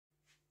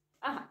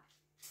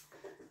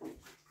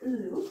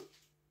Look.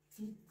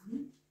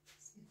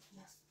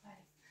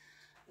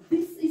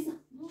 This is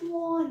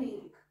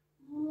morning.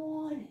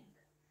 Morning.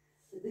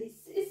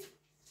 This is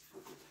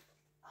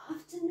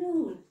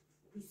afternoon.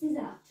 This is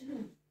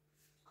afternoon.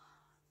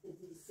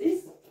 This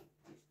is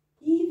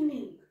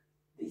evening.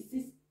 This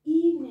is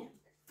evening.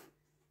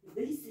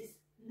 This is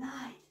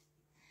night.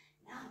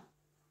 Now,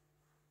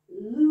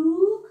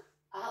 look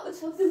out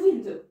of the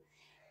window.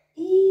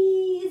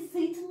 Is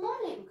it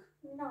morning?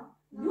 No.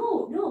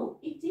 No,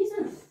 it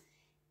isn't.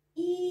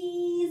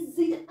 Is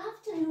it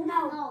afternoon?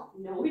 No.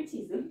 No, it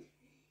isn't.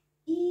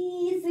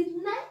 Is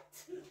it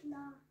night?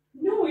 No.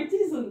 No, it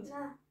isn't.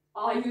 No.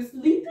 Are you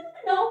sleeping?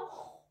 No.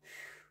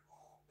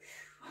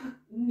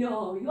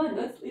 No, you are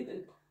not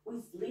sleeping.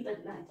 We sleep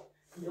at night.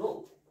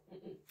 No.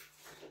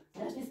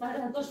 Даже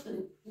несмотря на то, что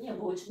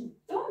небо очень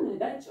темное,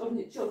 да,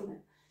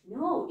 черное.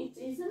 No, it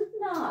isn't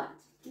night.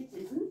 It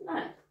isn't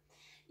night.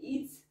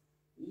 It's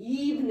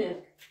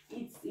evening.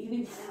 It's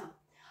evening now.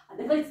 А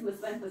давайте мы с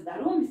вами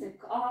поздороваемся,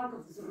 как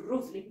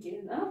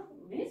взросленькие, да?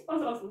 Вместе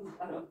по-взрослому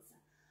здороваться.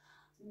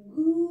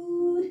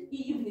 Good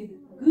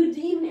evening. Good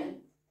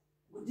evening.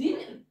 Good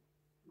evening.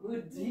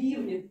 Good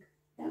evening.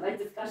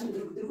 Давайте скажем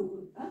друг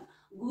другу, да?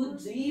 Good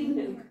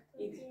evening.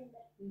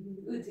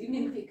 Good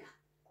evening, Вика.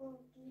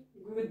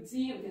 Good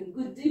evening.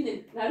 Good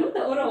evening.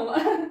 Наруто, Рома?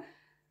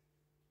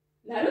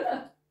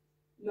 Наруто?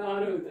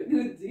 Наруто.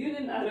 Good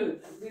evening,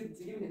 Наруто. Good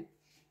evening.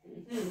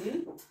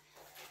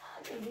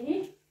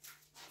 Okay.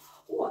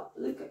 Oh,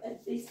 look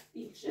at these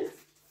pictures.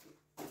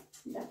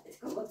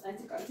 Давайте-ка вот на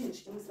эти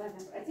картиночки мы с вами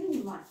обратим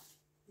внимание.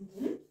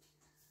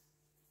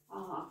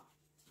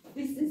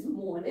 This is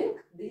morning,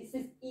 this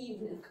is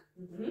evening.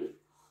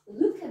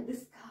 Look at the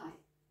sky.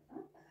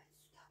 Давайте сюда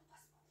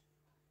посмотрим.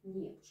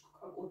 Небушка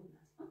какое у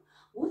нас.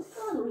 What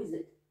color is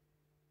it?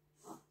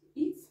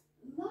 It's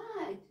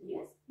light.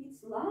 Yes,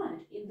 it's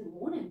light. In the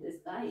morning, the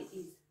sky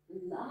is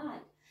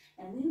light.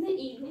 And in the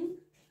evening,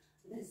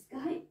 the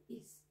sky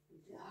is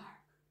dark.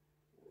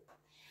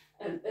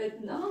 And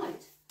at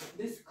night,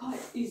 the sky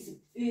is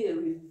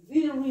very,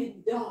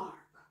 very dark.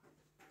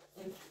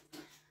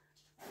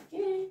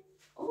 Okay.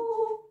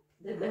 Oh,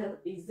 the bell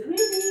is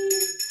ready.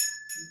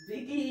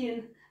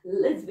 Begin.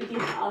 Let's begin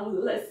our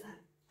lesson.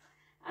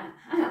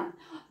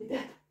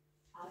 Итак,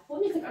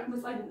 помните, как мы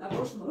с вами на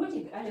прошлом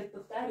уроке играли в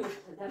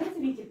повторюшки? Давайте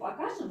Вике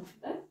покажем,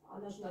 да?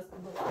 Она же у нас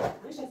была.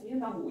 Мы сейчас ее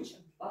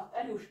научим.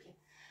 Повторюшки.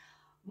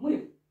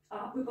 Вы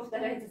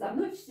повторяете за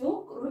мной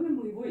все, кроме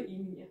моего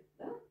имени.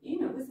 Да?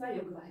 Имя вы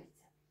свое говорите.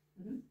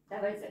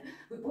 Давайте.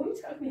 Вы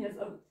помните, как меня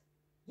зовут?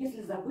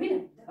 Если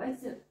забыли,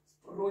 давайте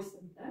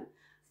спросим, да?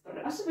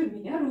 Спрашиваем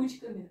меня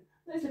ручками.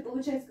 Но если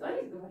получается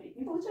говорить.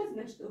 Не получается,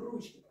 значит,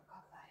 ручки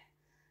пока говорят.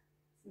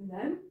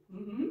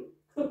 Вспоминаем?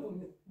 Кто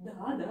помнит?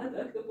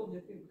 Да, кто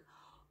помнит?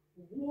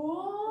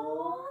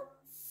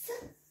 What's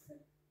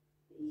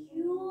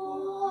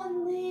your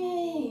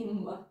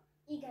name?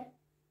 Игорь.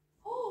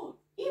 Oh,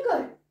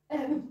 Igor.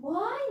 And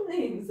my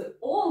name's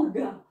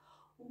Olga.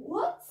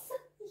 What's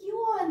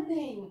your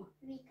name?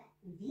 Вика.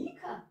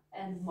 Vika.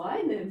 And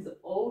my name's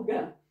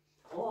Olga.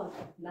 Oh,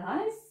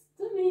 nice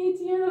to meet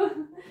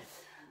you.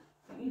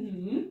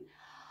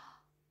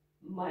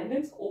 My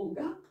name's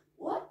Olga.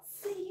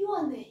 What's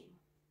your name?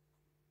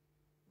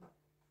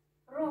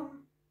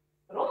 Рома.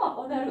 Рома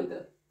or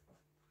Наруто?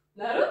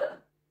 Наруто?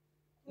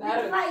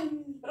 Наруто.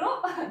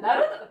 Рома?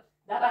 Наруто?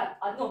 Давай,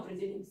 одно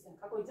определимся.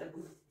 Какой у тебя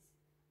будет?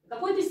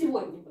 Какой ты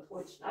сегодня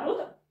подходишь?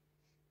 Наруто?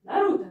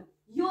 Наруто.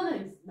 Your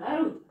name's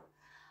Наруто.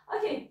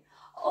 Okay.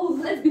 Oh,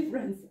 let's be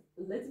friends.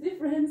 Let's be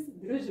friends.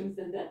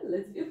 Дружимся, да?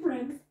 Let's be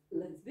friends.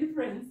 Let's be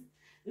friends.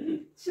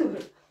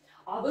 Children.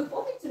 А вы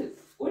помните,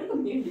 сколько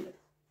мне лет?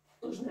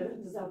 Тоже,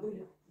 наверное,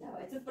 забыли.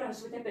 Давайте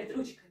спрашивать опять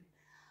ручками.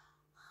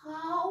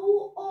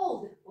 How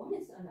old?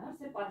 Помните, она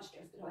все пальчики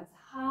раскрывается.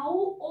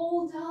 How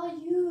old are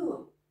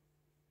you?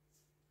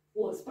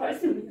 О,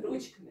 спросил меня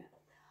ручками.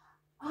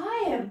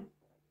 I am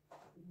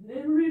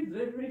very,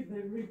 very,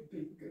 very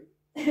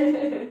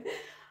big.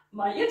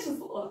 Мое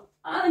число,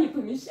 оно не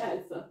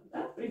помещается,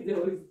 да, в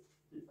пределах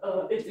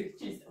этих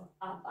чисел,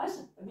 а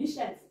ваше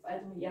помещается,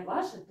 поэтому я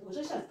ваше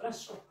тоже сейчас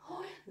прошу.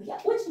 Ой, но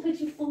я очень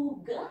хочу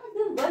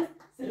поугадывать,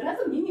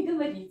 сразу мне не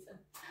говорите.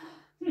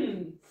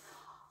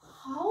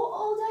 How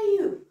old are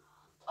you?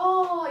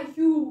 Are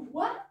you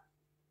one?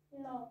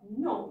 No.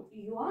 No,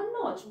 you are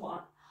not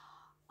one.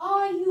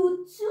 Are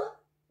you two?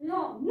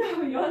 No,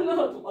 you are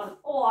not one.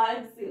 Oh,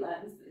 I'm silly.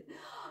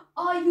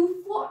 Are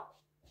you four?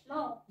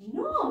 No.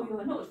 No, you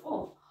are not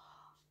four.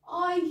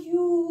 Are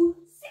you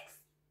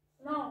six?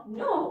 No.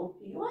 No,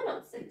 you are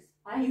not six.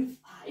 Are you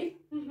five?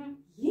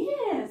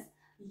 Yes,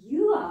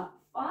 you are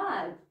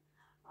five.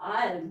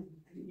 I'm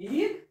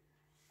big.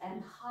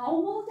 And how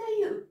old are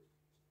you?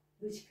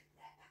 Which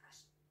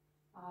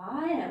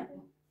I am.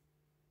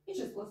 И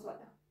число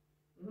свое.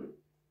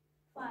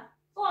 Five.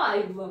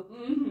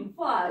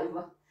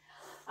 Five.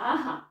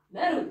 Ага,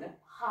 Наруто.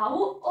 How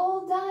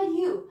old are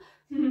you?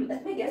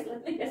 Let me guess.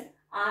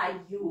 Are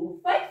you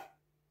five?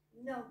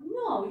 No.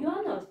 No, you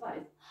are not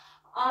five.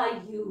 Are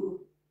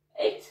you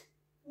eight?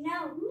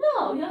 No.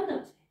 No, you are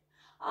not eight.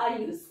 Are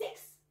you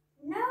 6?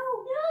 No.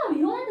 No,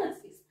 you are not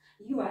 6.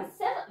 You are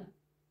 7.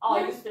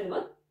 Are you Yes.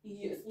 7?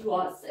 Yes, you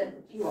are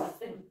 7. You are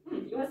 7.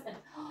 You are 7.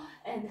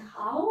 And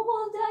how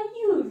old are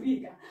you,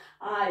 Vika?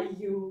 Are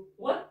you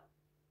what?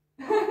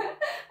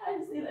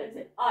 I'm still at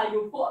it. Are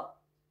you 4?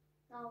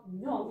 No.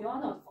 No, you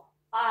are not 4.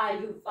 Are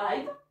you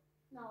 5?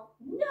 No.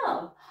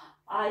 No.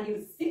 Are you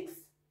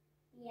 6?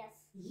 Yes.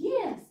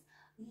 Yes,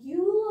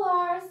 you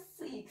are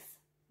 6.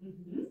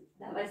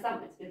 Давай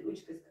сама теперь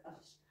ручкой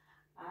скажешь.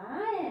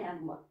 I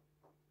am.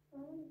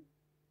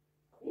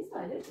 И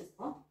смотри,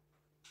 число.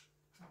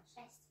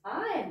 6.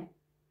 I am.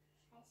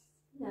 6.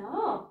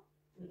 No.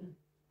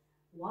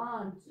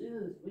 1,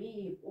 2,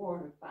 3,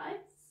 4,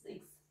 5,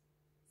 6.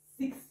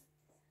 6.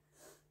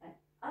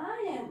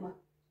 I am.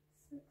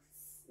 6.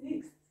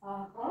 6.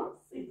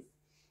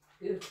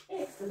 Good.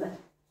 Excellent.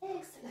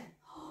 Excellent.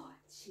 Oh,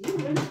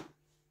 children.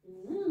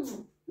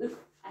 Look,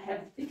 I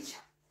have a picture.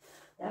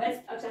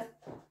 Давайте так сейчас,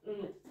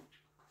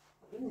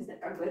 не знаю,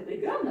 как бы эта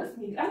игра у нас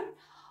не игра.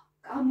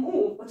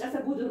 Кому, вот сейчас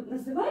я буду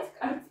называть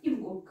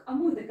картинку,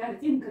 кому эта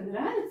картинка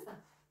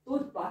нравится,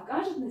 тот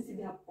покажет на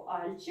себя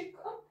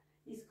пальчиком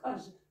и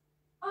скажет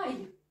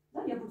 «Ай».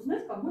 Да, я буду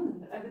знать, кому она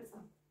нравится.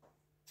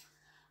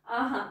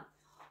 Ага.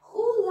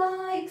 Who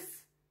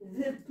likes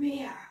the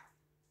bear?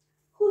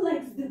 Who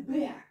likes the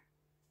bear?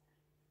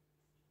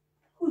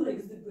 Who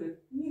likes the bear?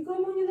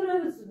 Никому не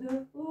нравится,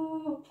 да?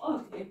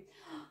 Окей.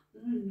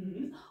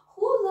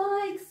 Who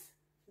likes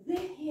the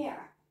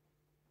hair?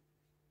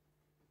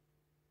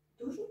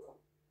 Тоже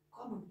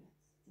кому нравится?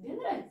 Тебе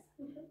нравится?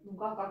 Ну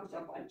как у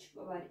тебя пальчик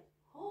говорит?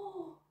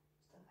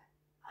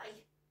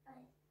 Ай.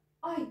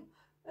 Ай.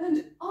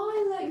 And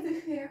I like the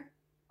hair.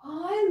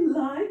 I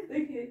like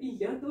the hair. И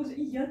я тоже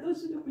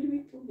люблю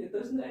его. Мне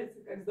тоже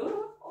нравится, как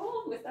здорово.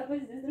 О, мы с тобой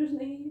здесь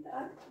дружны.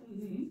 Так.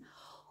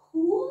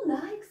 Who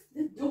likes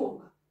the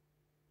dog?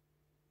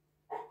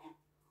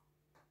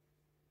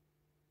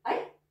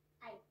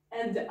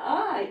 And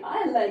I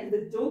like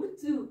the dog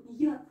too.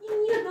 И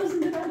мне тоже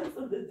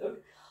нравится the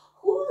dog.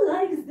 Who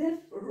likes the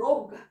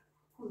frog?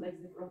 Who likes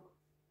the frog?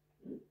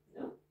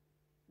 No?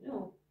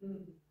 No.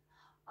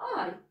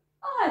 I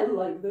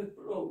like the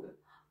frog.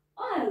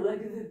 I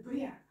like the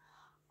bear.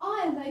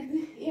 I like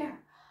the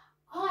hare.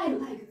 I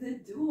like the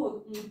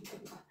dog.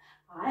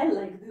 I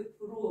like the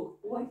frog.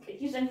 Ой,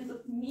 какие же они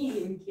тут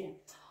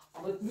миленькие.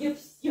 А вот мне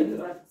все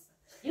нравятся.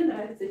 Мне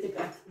нравятся эти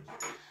картинки.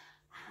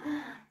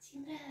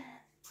 Children.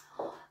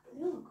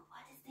 Look,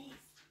 what is this?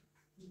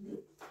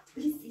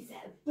 This is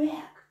a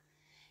bag.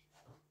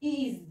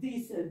 Is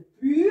this a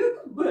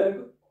big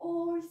bag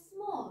or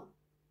small?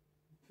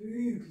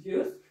 Big,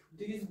 yes.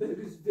 This bag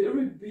is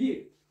very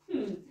big.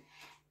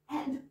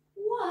 And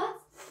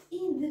what's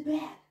in the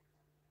bag?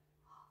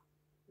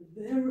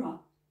 There are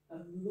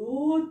a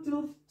lot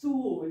of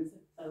toys.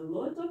 A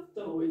lot of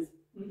toys.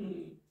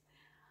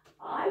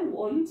 I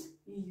want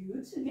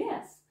you to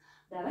guess.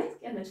 Давайте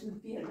я начну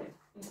первой.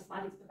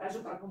 Смотрите,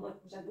 покажу, как мы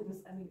сейчас будем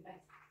с вами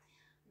играть.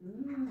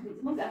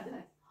 Будем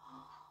угадывать.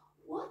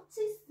 What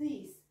is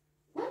this?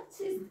 What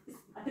is this?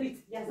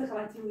 Смотрите, я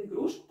захватила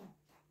игрушку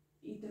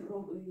и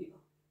трогаю ее.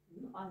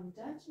 I'm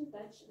touching.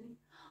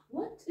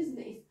 What is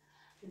this?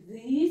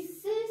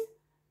 This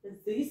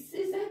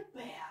is a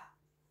bear.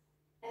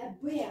 A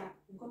bear.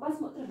 Ну-ка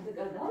посмотрим,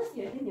 догадалась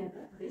я или нет.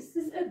 This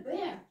is a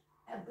bear.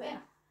 A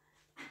bear.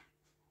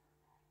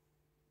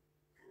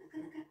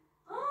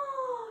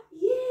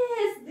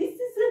 Yes, this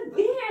is a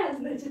bear.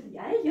 Значит,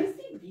 я ее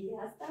себе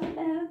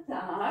оставляю.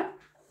 Так,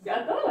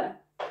 готовы?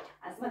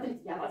 А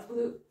смотрите, я вас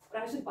буду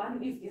спрашивать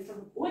по-английски. Если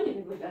вы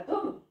поняли, вы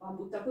готовы, вам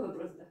будет такой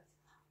вопрос задать.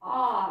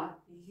 Are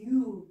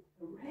you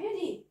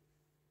ready?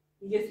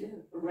 Если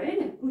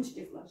ready,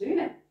 ручки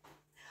сложили.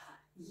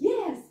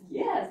 Yes,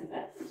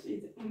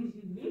 напишите.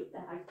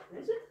 Так,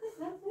 значит,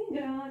 надо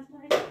играть,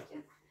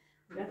 мальчики.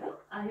 Готов?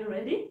 Are you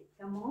ready?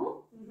 Come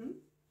on.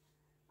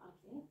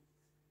 Okay.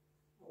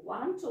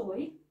 One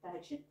toy.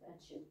 Touch it.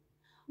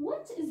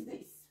 What is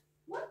this?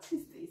 What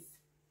is this?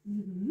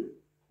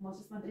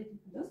 Можешь смотреть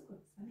на доску,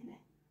 вспоминай.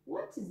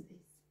 What is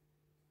this?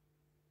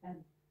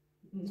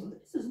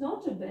 This is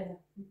not a bear.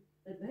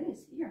 The bear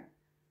is here.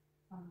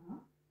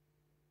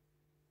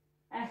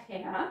 A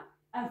hare,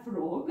 a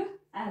frog,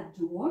 a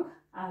dog,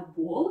 a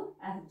ball,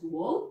 a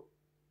doll.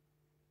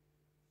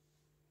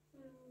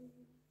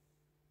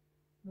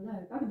 Ну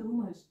да, как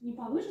думаешь? Не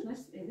получишь,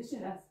 значит, в следующий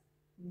раз.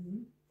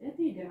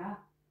 Это игра.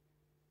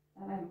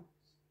 Давай.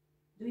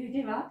 Do you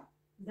give up?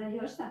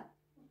 Сдаешься?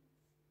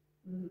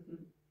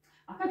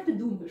 А как ты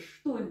думаешь,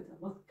 что это?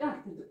 Вот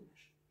как ты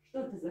думаешь,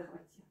 что ты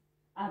захватил?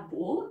 A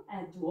ball,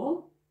 a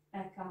doll,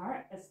 a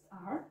car, a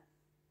star.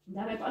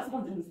 Давай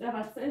посмотрим,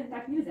 сдаваться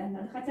так нельзя,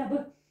 надо хотя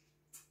бы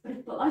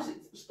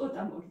предположить, что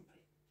там может быть.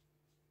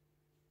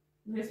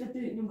 Но если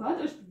ты не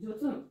угадываешь,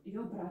 придется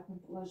ее обратно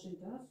положить,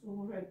 да?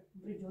 Sorry,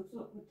 придется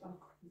вот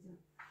так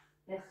сделать.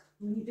 Эх,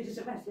 ну не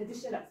переживай, в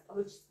следующий раз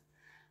получится.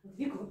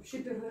 Вика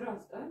вообще первый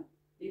раз, да?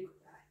 Вика,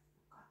 давай.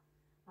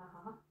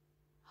 Ага.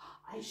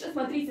 А еще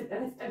смотрите,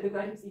 давайте так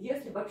договоримся,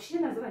 если вообще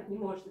назвать не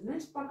можете,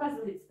 значит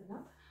показывайте,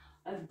 да?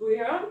 a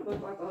bear, мы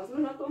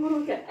показываем на том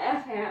уроке,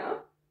 a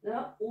hair,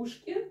 да,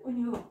 ушки у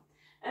него,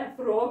 a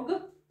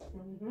frog.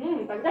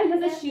 Тогда я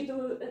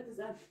засчитываю это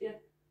за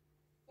ответ.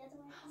 Я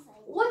думаю, это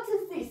What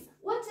is this?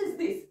 What is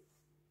this?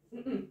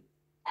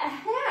 A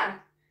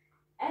hair.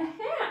 A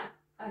hair.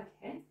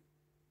 Okay.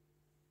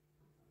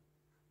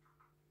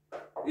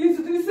 Is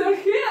this a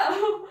hair?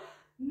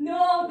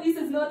 No, this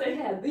is not a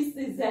hair. This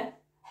is a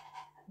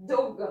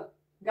dog.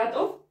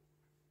 Готов?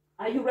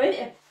 Are you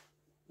ready?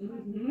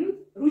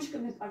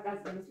 Ручками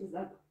показываем, если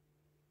запах.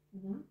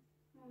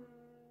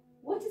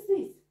 What is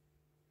this?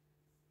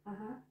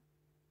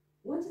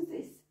 What is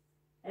this?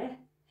 A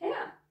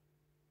hair.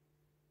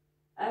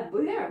 A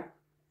bear.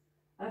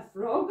 A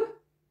frog.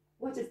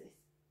 What is this?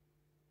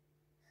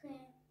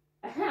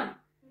 A hair.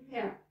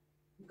 Hair.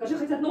 Покажи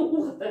хоть одно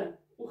ухо-то.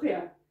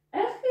 Hair. A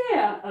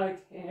hair.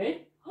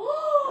 Okay.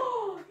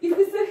 Oh, is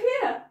this a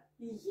hair?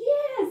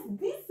 Yes,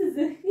 this is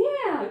a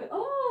hair.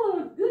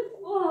 Oh, good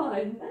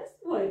boy. Nice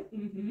boy.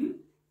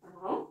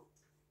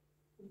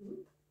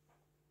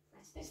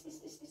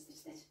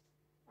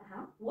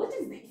 What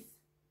is this?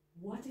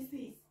 What is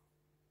this?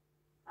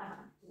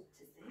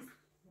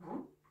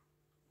 What is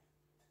this?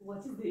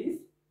 What is this?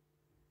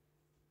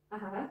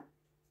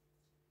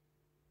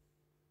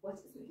 What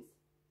is this?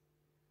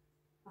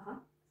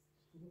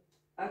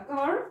 A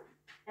car,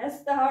 a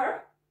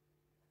star,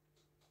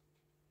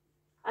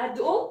 a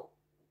doll,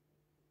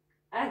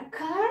 a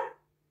car,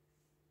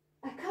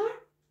 a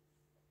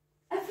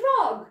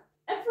frog,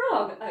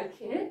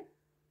 okay.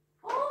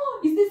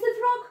 Oh, is this a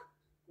frog?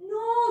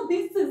 No,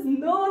 this is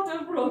not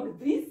a frog.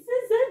 This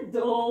is a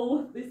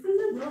doll. This is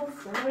a doll.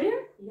 Sorry.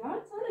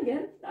 Your turn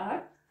again.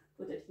 Так,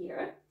 put it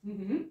here.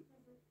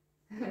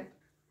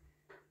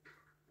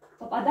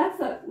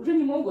 Попадаться уже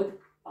не могут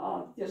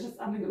те же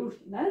самые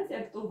игрушки, да?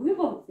 Те, кто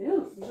выбрал, те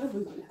уже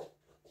выбрали.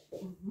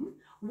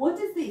 What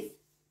is this?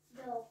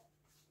 Doll.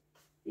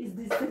 Is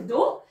this a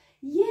doll?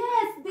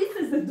 Yes, this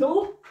is a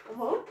doll.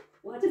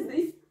 What is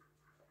this?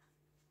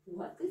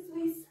 What is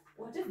this?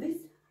 What is this?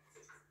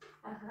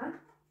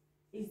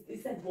 Is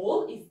this a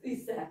ball? Is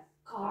this a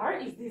car?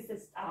 Is this a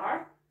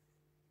star?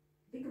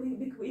 Be quick,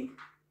 be quick.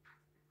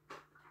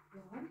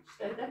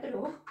 Считай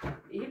до 3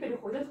 и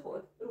переходит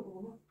ход к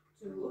другому.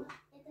 Two.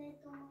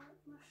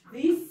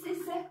 This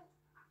is a...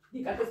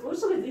 Вика, ты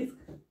слушала диск?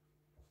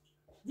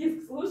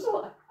 Диск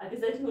слушала?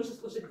 Обязательно нужно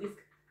слушать диск.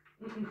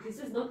 This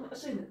is not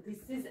машина.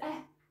 This is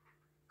a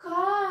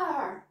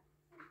car.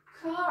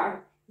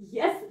 Car.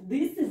 Yes,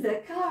 this is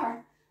a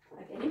car.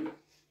 Okay.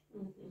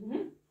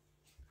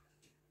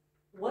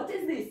 What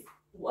is this?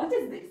 What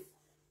is this?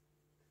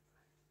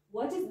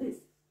 What is this?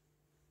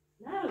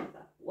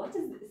 Naruto, what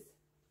is this?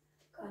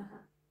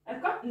 A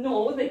car?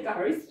 No, the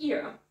car is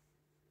here.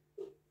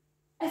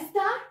 A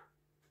star?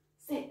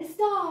 Say a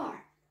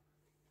star.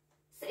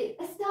 Say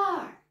a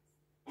star.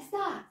 A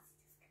star.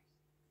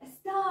 A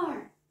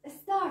star. A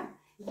star.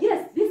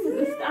 Yes, this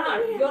is a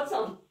star. Your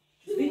turn.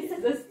 This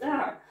is a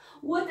star.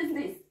 What is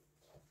this?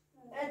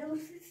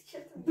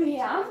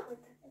 Bear.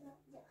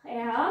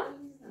 Hair.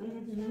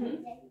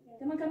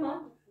 Come on, come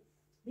on.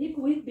 Be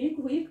quick, be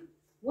quick.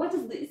 What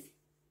is this?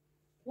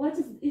 What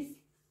is this?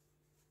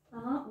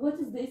 What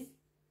is this?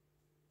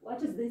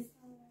 What is this?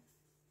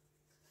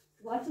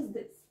 What is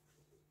this?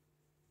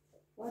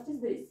 What is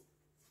this?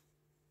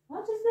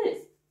 What is this?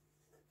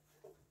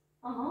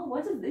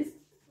 What is this?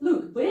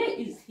 Look, bear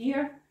is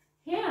here,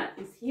 hair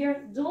is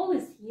here, doll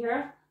is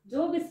here,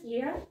 dog is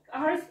here,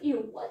 car is here.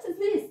 What is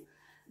this?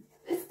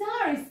 The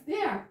star is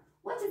there.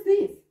 What is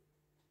this?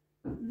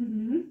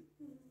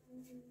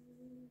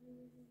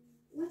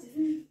 What is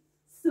it?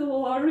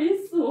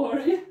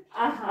 Sorry.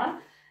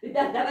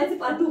 Ребят, давайте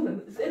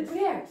подумаем. The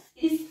bear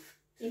is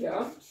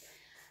here.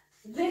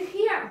 The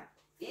hair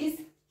is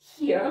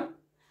here.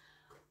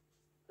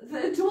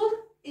 The dog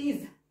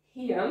is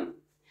here.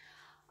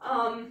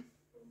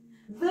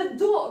 The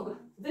dog.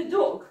 The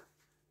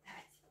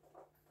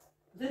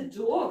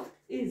dog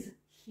is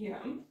here.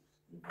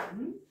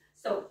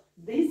 So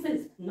this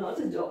is not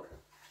a dog.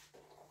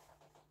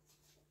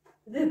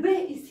 The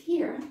bear is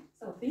here.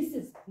 So this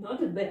is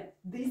not a bear.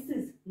 This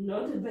is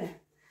not a bear.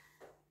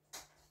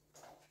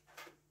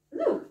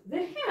 Look, the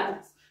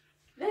hair.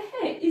 The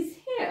hair is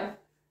here.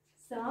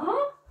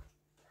 So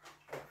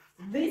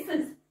this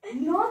is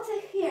not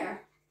a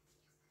hair.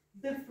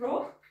 The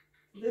frog,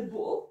 the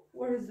ball.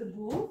 Where is the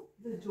ball?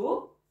 The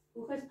dog.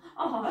 Who has?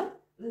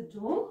 The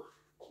dog.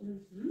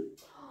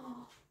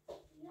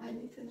 I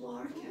need a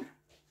marker.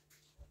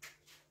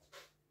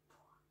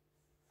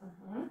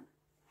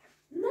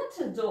 Not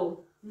a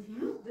doll.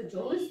 The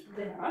doll is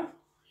there.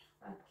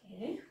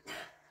 Okay.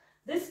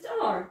 The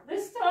star.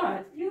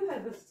 You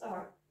have a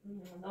star.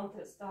 Not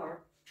a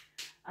star.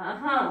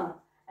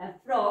 A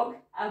frog,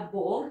 a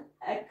ball,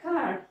 a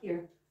car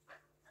here.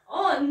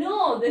 Oh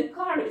no, the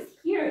car is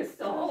here.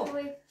 So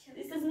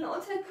this is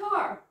not a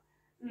car.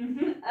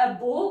 A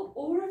ball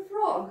or a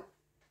frog.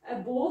 A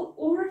ball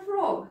or a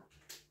frog.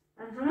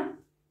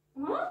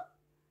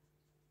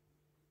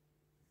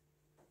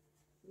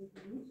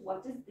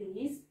 What is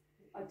this?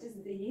 What is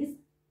this?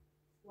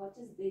 What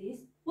is this?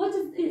 What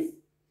is this?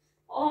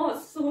 Oh,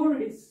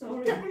 sorry,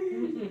 sorry.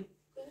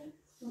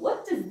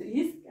 What is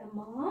this? Come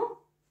on.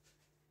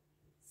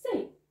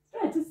 Say,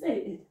 try to say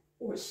it.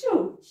 Or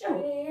show.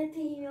 Это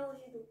имел в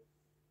виду.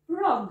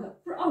 Frog.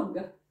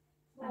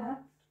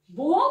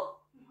 Ball?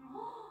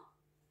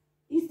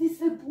 Is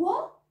this a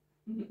ball?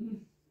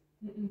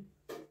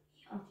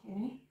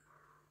 Okay.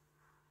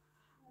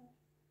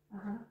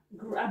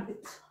 Grab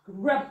it.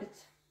 Grab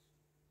it.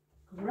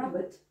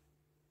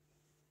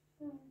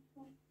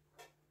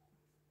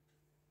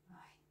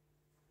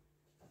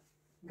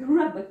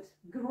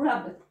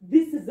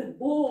 This is a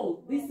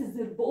ball. Yes,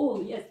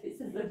 this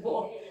is a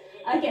ball.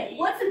 Okay,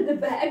 what's in the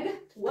bag?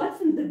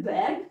 What's in the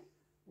bag?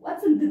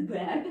 What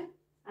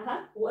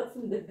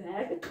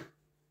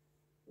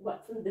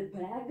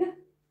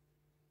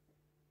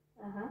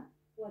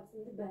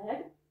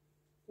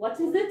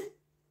is it?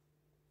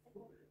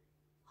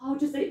 How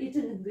to say it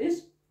in English?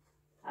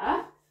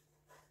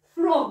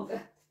 Frog.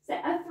 Say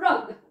a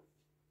frog.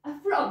 A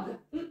frog.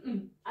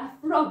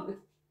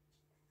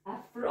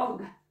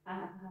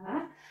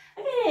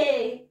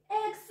 Okay,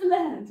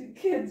 excellent.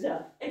 Good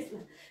job.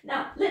 Excellent.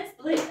 Now let's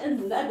play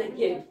another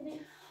game.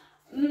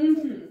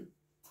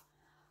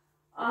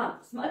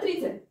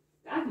 Смотрите,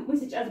 как мы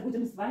сейчас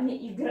будем с вами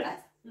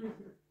играть.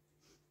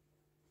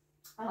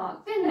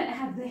 Can I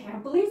have the hair,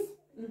 please?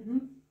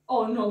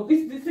 Oh no,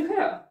 this is a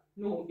hair.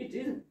 No, it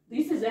isn't.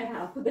 This is a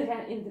hair. Put the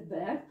hair in the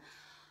bag.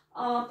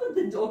 Put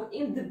the dog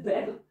in the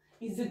bag.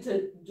 Is it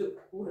a dog?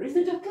 Where is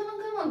the dog? Come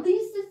on.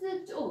 This is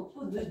a dog.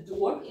 Put the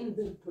dog in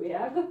the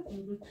bag.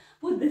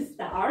 Put the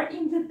star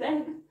in the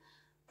bag.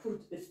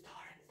 Put the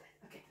star in the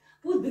bag. Okay.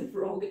 Put the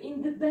frog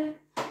in the bag.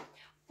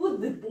 Put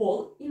the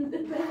ball in the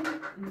bag.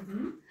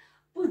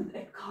 Put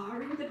the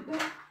car in the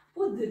bag.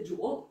 Put the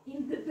doll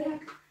in the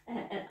bag. And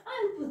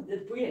I'll put the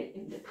bear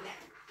in the bag.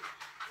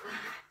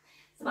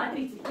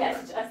 Смотрите, я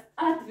сейчас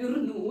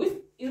отвернусь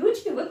и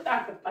ручки вот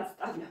так вот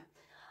подставлю.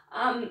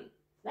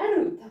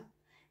 Наруто,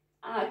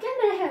 can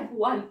I have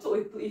one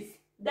toy, please?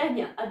 Дай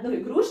мне одну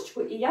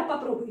игрушечку, и я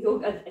попробую ее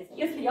угадать.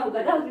 Если я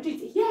угадала,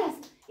 кричите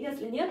yes.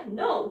 Если нет,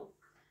 no.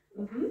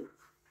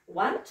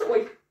 One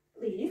toy,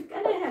 please.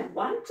 Can I have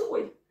one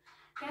toy?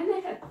 Can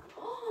I have...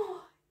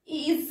 Oh,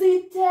 is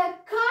it a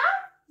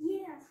car?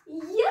 Yes.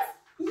 Yes.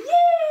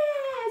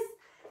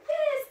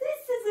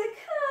 This is a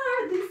car.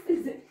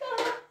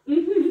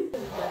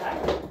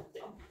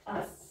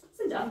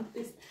 Sit down,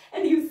 please.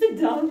 And you sit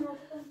down,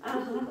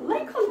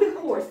 like on the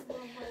horse.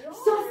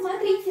 Все,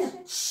 смотрите.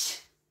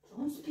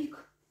 Don't speak.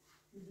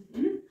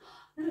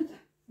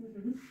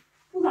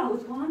 Pull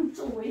out one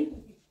toy.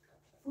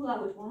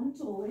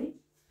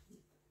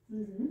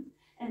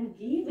 And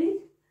give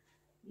it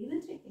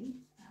to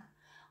him.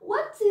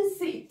 What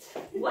is it?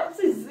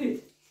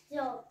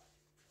 Все.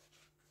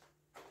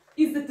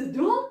 Is it a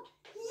doll?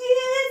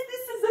 Yes,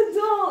 this is a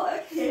doll.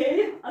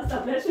 Okay.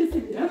 Оставляешь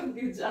себе.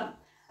 Good job.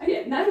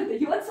 Okay, Naruto,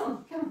 you want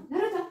some? Come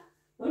on,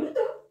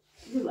 Naruto.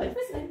 You like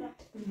this?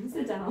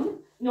 Sit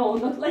down. No,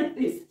 not like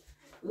this.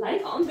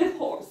 Like on the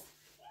horse.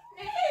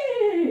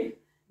 Hey,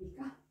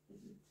 Mika.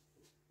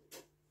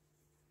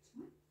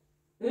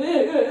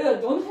 Hey,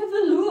 don't have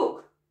a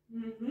look.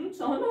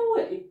 Turn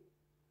away.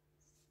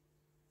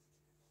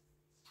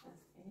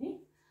 Okay.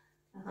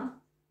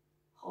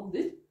 Hold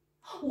it.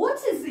 What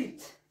is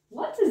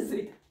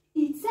it?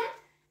 It's a.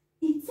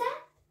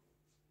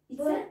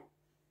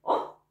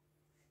 Oh,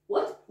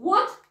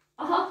 what?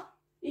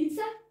 It's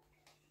a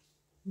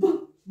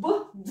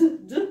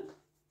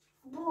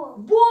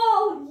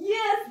ball.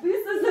 Yes,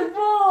 this is a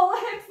ball.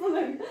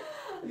 Excellent.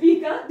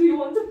 Vika, do you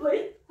want to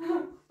play?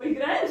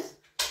 Поиграешь?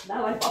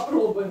 Давай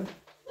попробуем.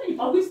 Ну, не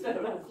получится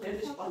первый раз,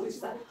 следующий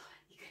получится.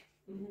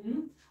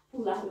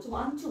 Pull out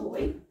one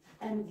toy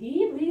and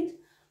give it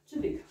to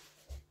Vika.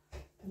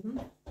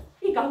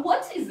 Vika,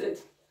 what is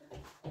it?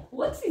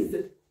 Хлопок.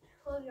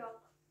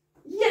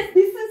 Yes,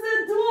 this is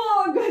a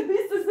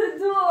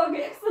dog.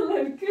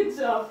 Excellent. Good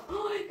job.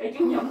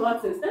 Какие у меня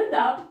молодцы. Stand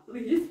up,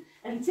 please,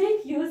 and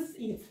take your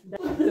seat.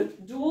 Put the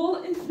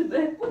doll into the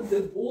bag. Put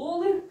the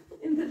ball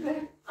in the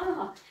bag.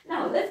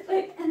 Now let's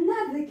play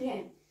another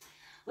game.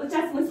 Вот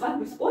сейчас мы с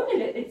вами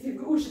вспомнили эти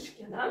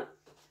игрушечки, да?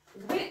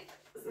 Мы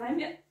с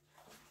вами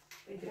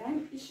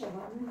поиграем еще в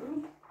одну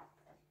игру.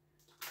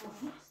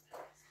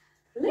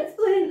 Let's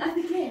play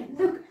another game.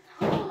 Look.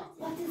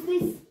 What is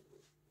this?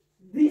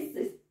 This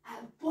is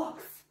a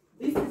box.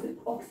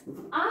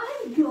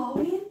 I'm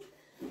going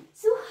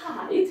to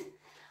hide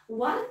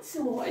one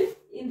toy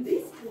in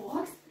this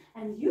box,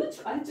 and you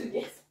try to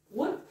guess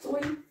what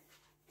toy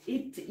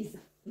it is.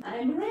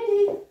 I'm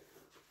ready.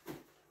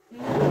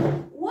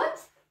 What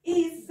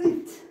is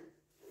it?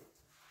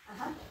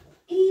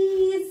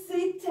 Is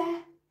it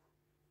a...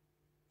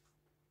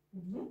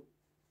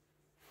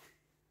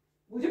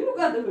 Будем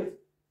угадывать.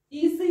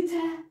 Is it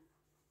a...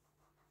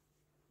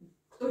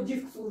 Кто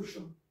диск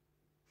слушал?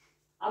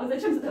 А вы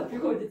зачем сюда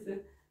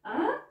приходите?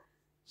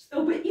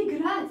 Чтобы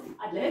играть.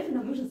 А для этого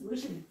нам нужно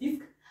слышать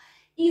диск.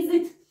 Is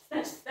it?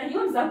 Значит,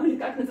 встаем, забыли,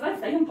 как называть,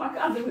 встаем,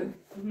 показываем.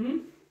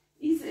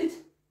 Is it?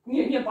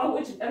 Не, по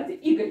очереди. Давайте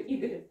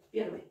Игорь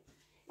первый.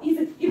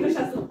 Игорь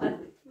сейчас тут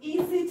ответит.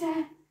 Is it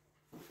a...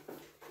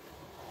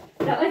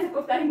 Давайте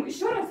повторим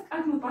еще раз,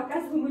 как мы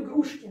показываем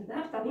игрушки,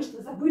 да, потому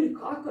что забыли,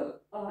 как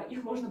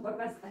их можно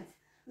показать.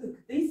 Look,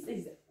 this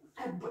is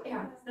a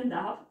bear. Stand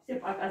up. Все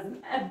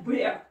показываем. A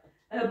bear.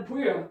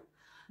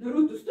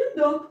 Наруто, stand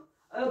up.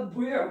 A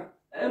bear.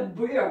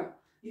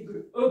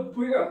 Игорь, a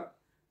bear.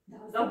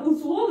 Да, забыл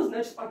слово,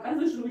 значит,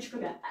 показываешь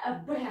ручками.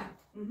 A bear.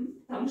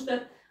 Потому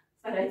что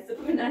старайтесь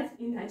запоминать,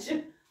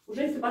 иначе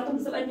уже если потом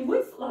называть не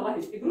будете слова,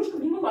 игрушка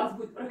мимо вас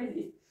будет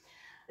проходить.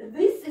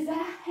 This is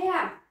a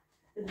hare.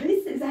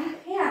 This is a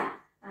hare.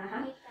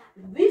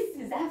 This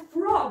is a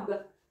frog.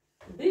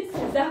 This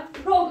is a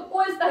frog.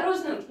 Ой,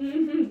 осторожно.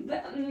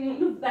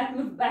 Move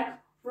back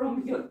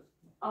from your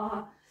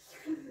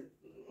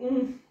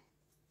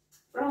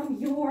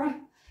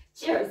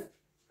chairs.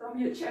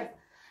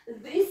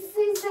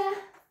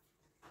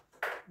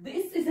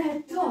 This is a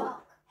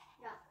dog.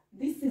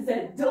 This is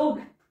a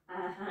dog.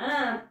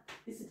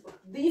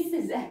 This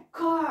is a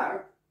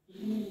car.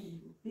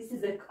 This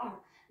is a car.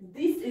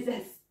 This is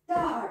a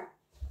star.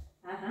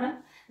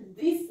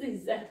 This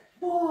is a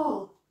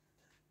ball.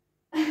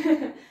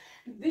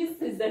 This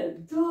is a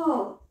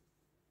doll.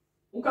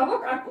 У кого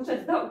как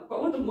получается, да, у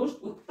кого-то может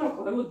вот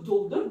такой вот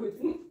doll, да, быть.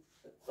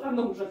 Все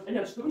равно уже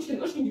понятно, что ручки,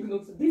 ножки не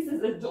гнутся. This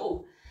is a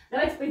doll.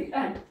 Давайте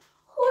поиграем.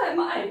 Who am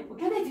I?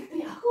 Угадайте, кто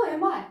я? Who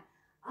am I?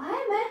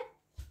 I'm a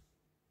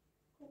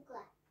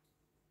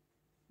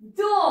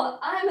doll.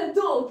 I'm a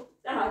doll.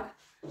 Так,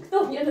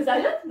 кто мне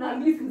назовет на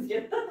английском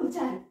языке, тот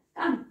получает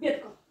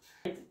конфетку.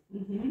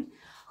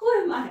 Who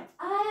am I?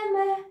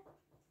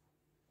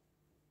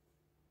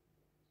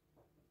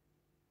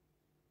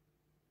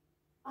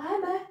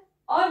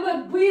 I'm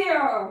a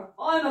bear.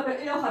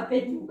 Эх,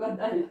 опять не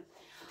угадали.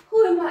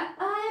 Who am I?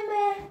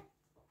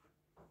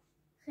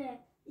 Hare.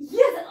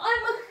 Yes,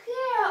 I'm a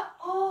hare.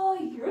 Oh,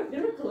 you're a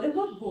very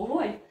clever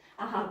boy.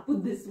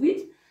 Put the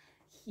switch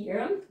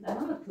here. Да,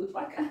 мама тут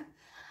пока.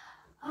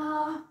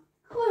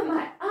 Who am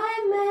I?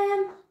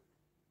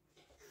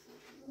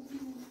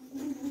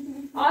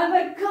 I'm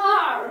a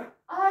car.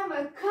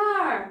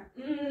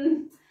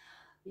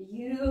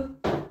 You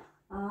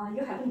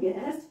haven't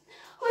guessed.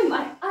 Who am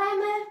I?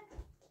 I'm a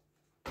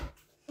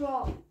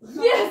Frog.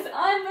 Yes,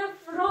 I'm a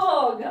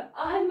frog.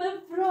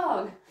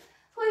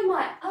 Who am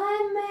I?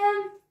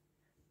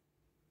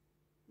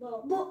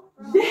 Ball.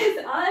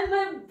 Yes, I'm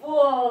a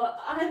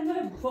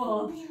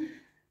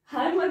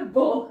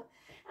ball.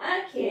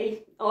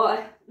 Okay.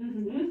 Oh.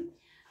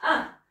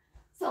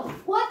 So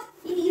what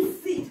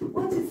is it?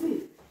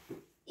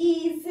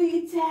 Is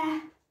it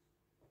a...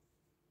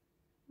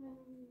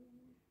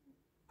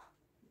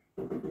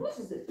 What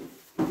is it?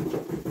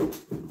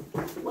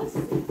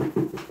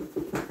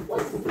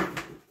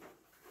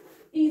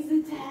 Is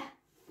it a...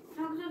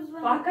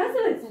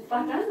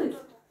 Показывайте.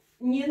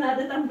 Не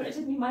надо там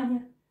обращать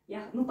внимание.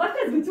 Ну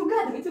показывайте,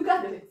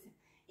 угадывайте.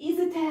 Is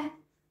it a...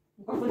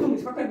 Как вы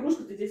думаете, какая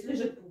игрушка-то здесь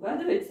лежит?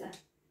 Угадываете?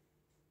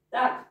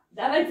 Так,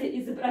 давайте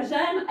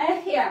изображаем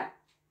a hare.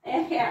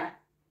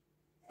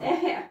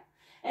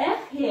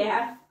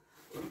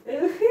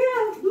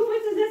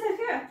 Думаете, здесь a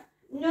hare?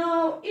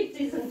 No, it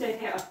isn't a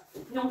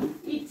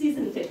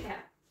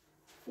hare.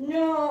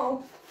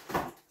 No,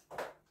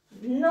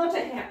 not a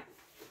hare.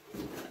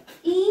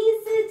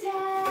 Is it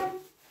a...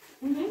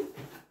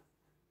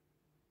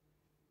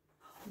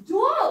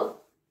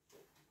 Doll?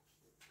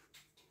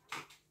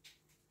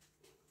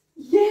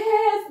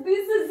 Yes,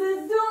 this is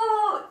a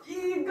doll,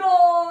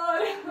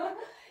 Igor.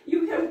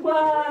 You have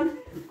won.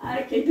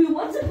 Okay, do you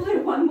want to play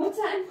one more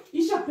time?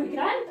 Еще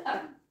поиграем?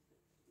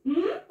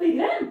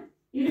 Поиграем?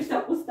 Или все,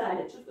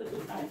 устали? Чувствуете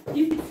устали?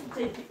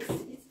 Take a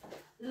seat.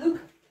 Look,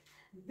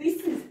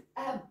 this is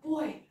a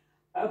boy.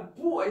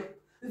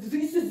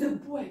 This is a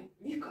boy,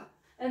 Vika.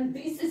 And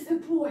this is a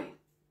boy.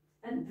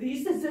 And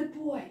this is a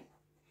boy.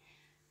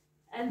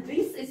 And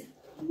this is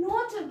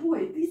not a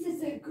boy. This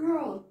is a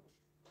girl.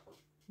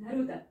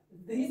 Naruto,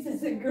 this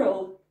is a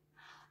girl.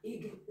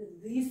 Igor,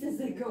 this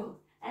is a girl.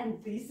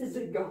 And this is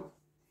a girl.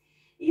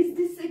 Is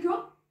this a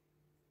girl?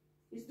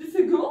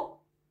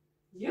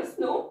 Yes,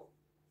 no?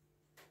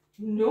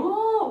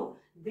 No,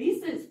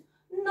 this is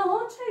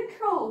not a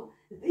girl.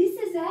 This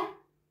is a...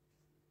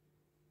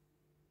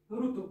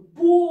 Naruto,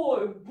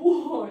 boy.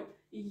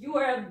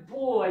 You're a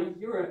boy.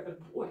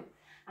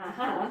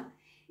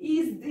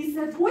 Is this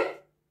a boy?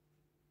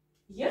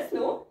 Yes,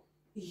 no?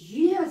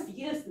 Yes,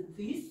 this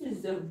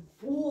is a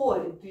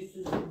boy.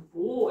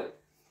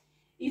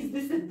 Is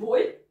this a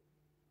boy?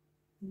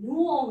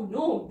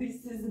 No,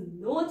 this is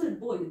not a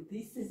boy.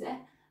 This is a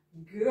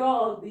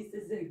girl.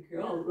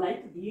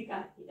 Like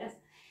Vika, yes.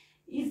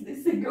 Is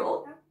this a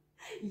girl?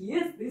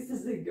 Yes, this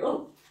is a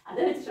girl. А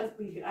давайте сейчас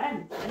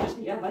поиграем.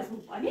 Конечно, я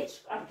возьму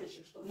поменьше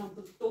карточек, чтобы нам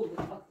тут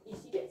долго не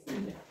сидеть с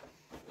ними.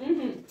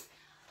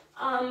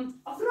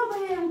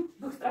 Попробуем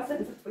в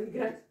экстрасенсах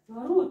поиграть.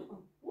 Народ,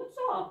 what's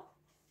up?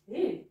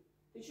 Эй,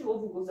 ты чего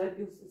в угол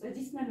забился?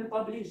 Садись с нами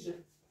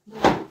поближе.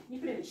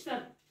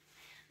 Неприлично.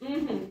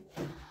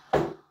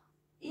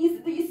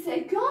 Is this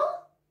a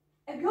girl?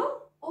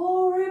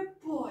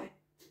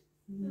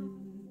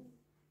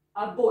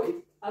 A boy.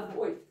 A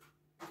boy.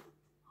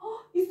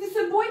 Oh, is this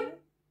a boy?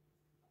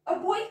 A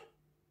boy?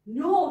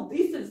 No,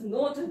 this is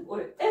not a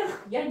boy.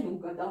 Эх, я не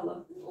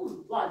угадала.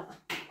 Ну, ладно,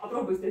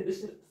 попробуй в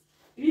следующий раз.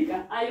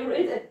 Вика, are you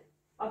ready?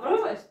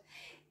 Попробуешь?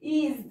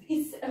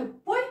 Is a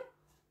boy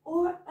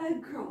or a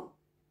girl?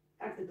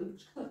 Как ты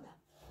думаешь, кто там?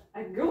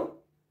 A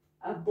girl?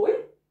 A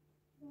boy?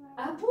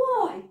 A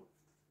boy.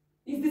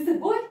 Is this a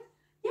boy?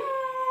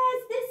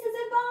 Yes, this is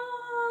a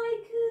boy.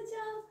 Good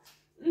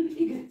job.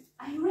 Игорь,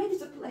 are you ready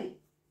to play?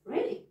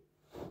 Ready?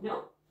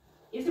 No?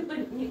 Если кто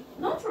не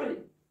not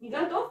ready, не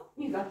готов,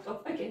 не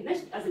готов. Окей,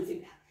 значит, а за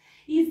тебя.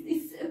 Is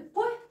this a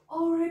boy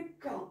or a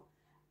girl?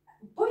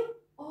 A boy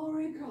or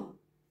a girl?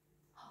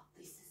 Oh,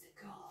 this is a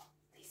girl.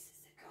 This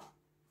is a girl.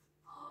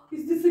 Oh,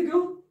 is this a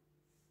girl?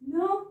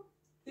 No,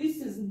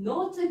 this is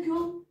not a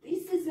girl.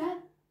 This is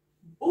a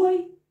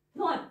boy.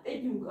 Ну,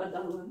 опять не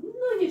угадала.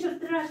 Ну, ничего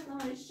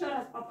страшного, еще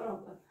раз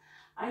попробуем.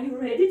 Are you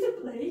ready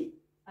to play?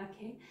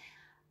 Okay.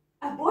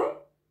 A boy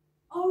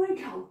or a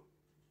girl?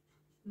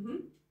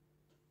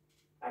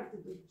 Как ты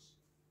думаешь?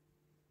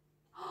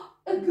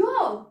 A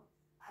girl!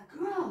 A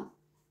girl!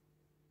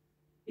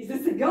 Is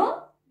this a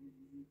girl?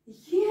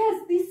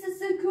 Yes, this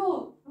is a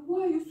girl.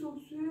 Why are you so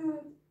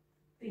sad?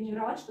 Ты не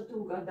рад, что ты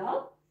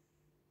угадал?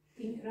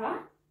 Ты не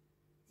рад?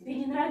 Тебе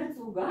не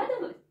нравится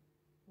угадывать?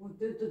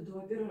 Вот это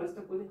да, первый раз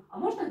такой. А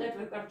можно дать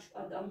твою карточку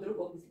отдам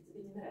другому, если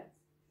тебе не нравится?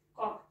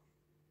 Как?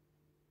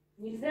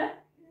 Нельзя?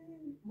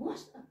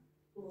 Можно?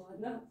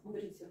 Ладно,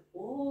 смотрите.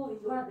 О,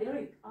 you are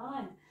very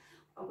kind.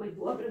 Какой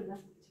добрый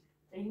наш мальчик.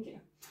 Thank you.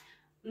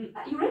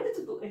 Are you ready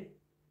to play?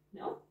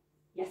 No?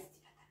 Yes,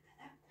 тебя тогда,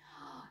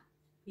 да?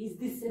 Is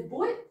this a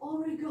boy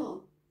or a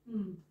girl?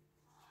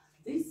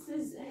 This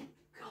is a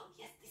girl.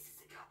 Yes, this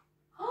is a girl.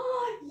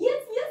 Oh,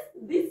 yes, yes.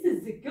 This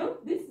is a girl.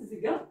 This is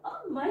a girl.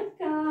 Oh my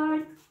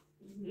God.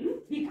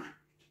 Vika,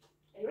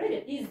 are you ready?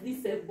 Is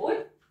this a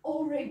boy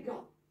or a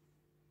girl?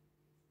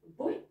 A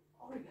boy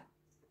or a girl?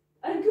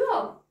 A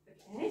girl.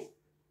 Okay.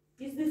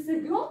 Is this a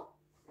girl?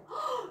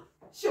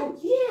 Sure.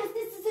 Yes,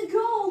 this is a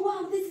girl.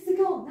 Wow, this is a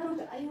girl.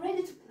 Naruto, are you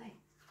ready to play?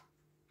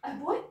 A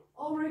boy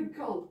or a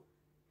girl?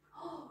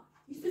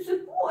 Is this a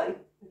boy?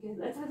 Okay,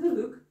 let's have a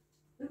look.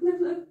 Look, look,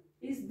 look.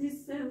 Is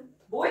this a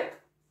boy?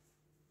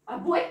 A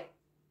boy?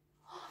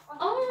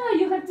 Ah,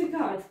 you have two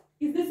cards.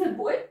 Is this a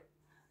boy?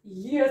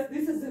 Yes,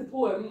 this is a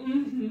boy.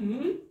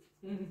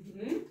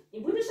 Не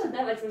будешь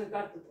отдавать свою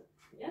карту-то?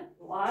 Нет?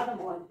 Ладно,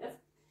 молодец.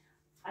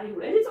 Are you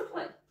ready to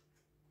play?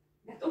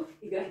 Готов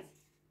играть?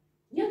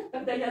 Нет?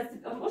 Тогда я за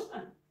тебя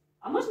можно?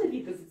 А можно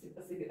Вика за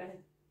тебя сыграет?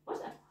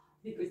 Можно?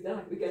 Вика,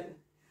 давай, we got it.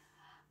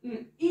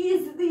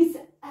 Is this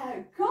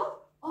a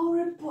girl or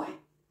a boy?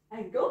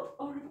 A girl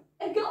or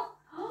a girl?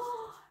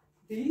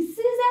 This is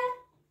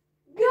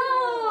a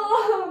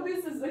girl.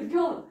 This is a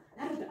girl.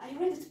 Naruto, are you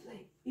ready to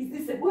play? Is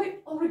this a boy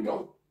or a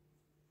girl?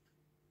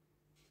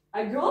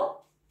 A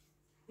girl?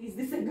 Is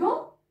this a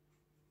girl?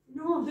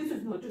 No, this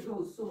is not a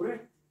girl, sorry.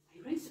 Are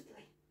you ready to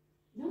play?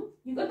 No?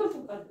 Не готов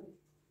угадывать?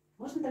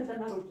 Можно тогда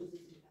Наруто за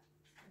тебя?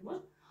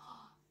 Можно?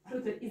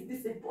 Наруто, is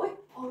this a boy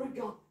or a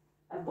girl?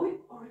 A boy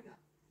or a girl?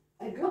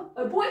 A girl?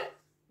 A boy?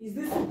 Is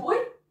this a boy?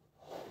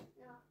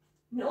 No.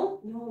 No?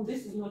 No,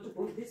 this is not a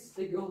boy, this is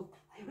a girl.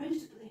 Are you ready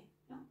to play?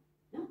 No?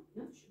 No?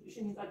 No?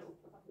 Еще не готов.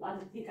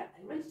 Ладно, Вика,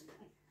 are you ready to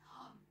play?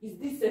 Is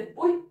this a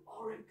boy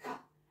or a girl?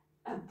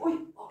 A boy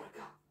or a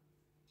girl?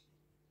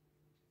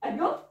 A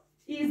girl?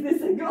 Is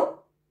this a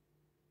girl?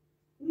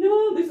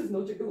 No, this is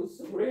not a girl,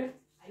 sorry.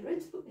 Are you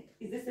ready to play?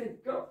 Is this a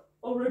girl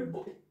or a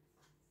boy?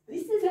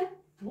 This is a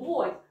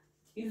boy.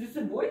 Is this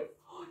a boy?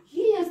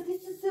 Yes,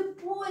 this is a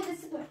boy.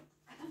 This is a boy.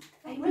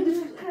 Are you ready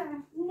to play?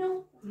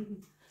 No.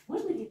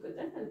 Можно Вика,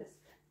 да, тогда?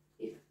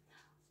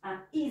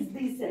 Is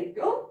this a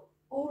girl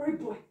or a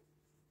boy?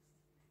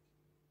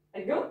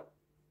 A girl?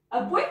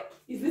 A boy?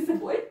 Is this a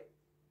boy?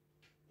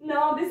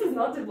 No, this is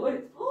not a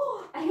boy.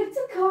 Oh, I have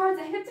two cards.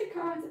 I have two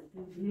cards.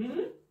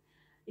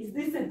 Is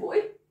this a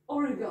boy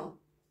or a girl?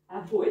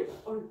 A boy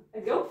or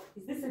a girl?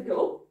 Is this a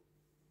girl?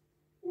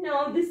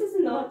 No, this is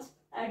not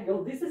a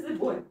girl. This is a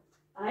boy.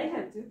 I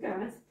have two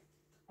cards.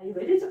 Are you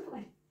ready to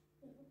play?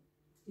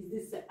 Is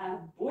this a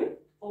boy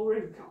or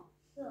a girl?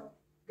 No.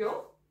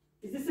 Girl?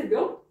 Is this a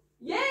girl?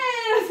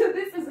 Yes,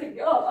 this is a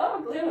girl.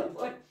 Oh, clever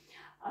boy.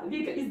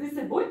 Vika, is this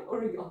a boy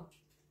or a girl?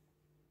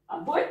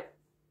 A boy?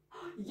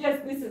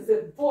 Yes, this is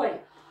a boy.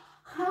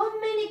 How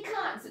many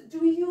cards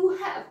do you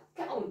have?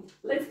 Count.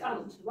 Let's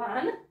count.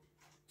 1,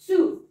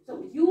 2.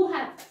 So you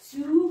have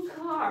 2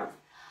 cards.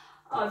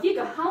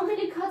 Vika, how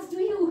many cards do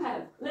you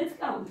have? Let's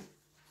count.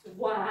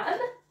 1,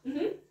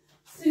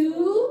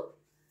 2,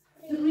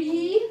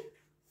 3,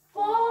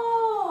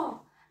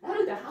 4.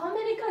 Naruto, how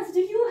many cards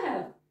do you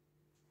have?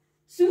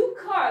 2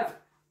 cards.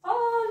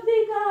 Oh,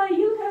 Vika,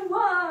 you have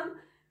 1.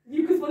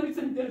 Вика, смотри,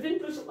 сегодня первый день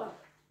прошла.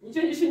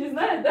 Ничего еще не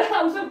знает,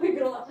 да? Уже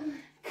выиграла.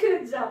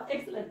 Good job,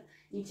 excellent.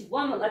 Ничего,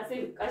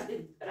 молодцы,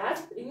 каждый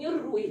раз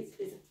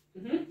тренируетесь.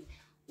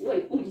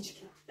 Ой,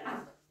 умнички.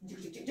 Так,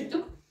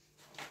 дюк-дюк-дюк-дюк.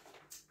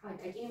 Ой,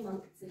 какие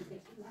молодцы,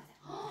 какие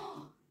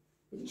молодцы.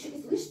 Вы ничего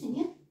не слышите,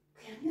 нет?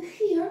 Can you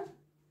hear?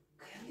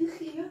 Can you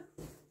hear?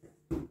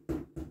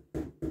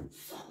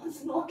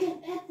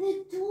 knocking at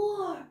the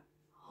door.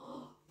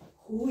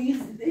 Who is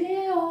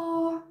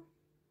there?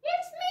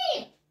 It's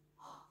me.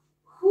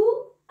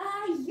 Who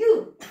are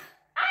you?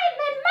 I'm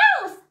a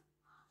mouse.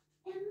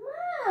 A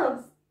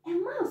mouse. A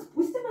mouse.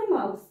 Пусть ты мой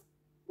mouse.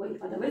 Ой,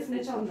 а давайте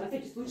сначала на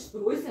всякий случай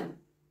спросим.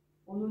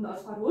 Он у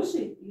нас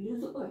хороший или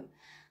злой?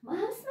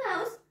 Mouse,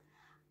 mouse,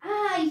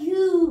 are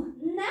you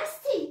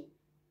nasty?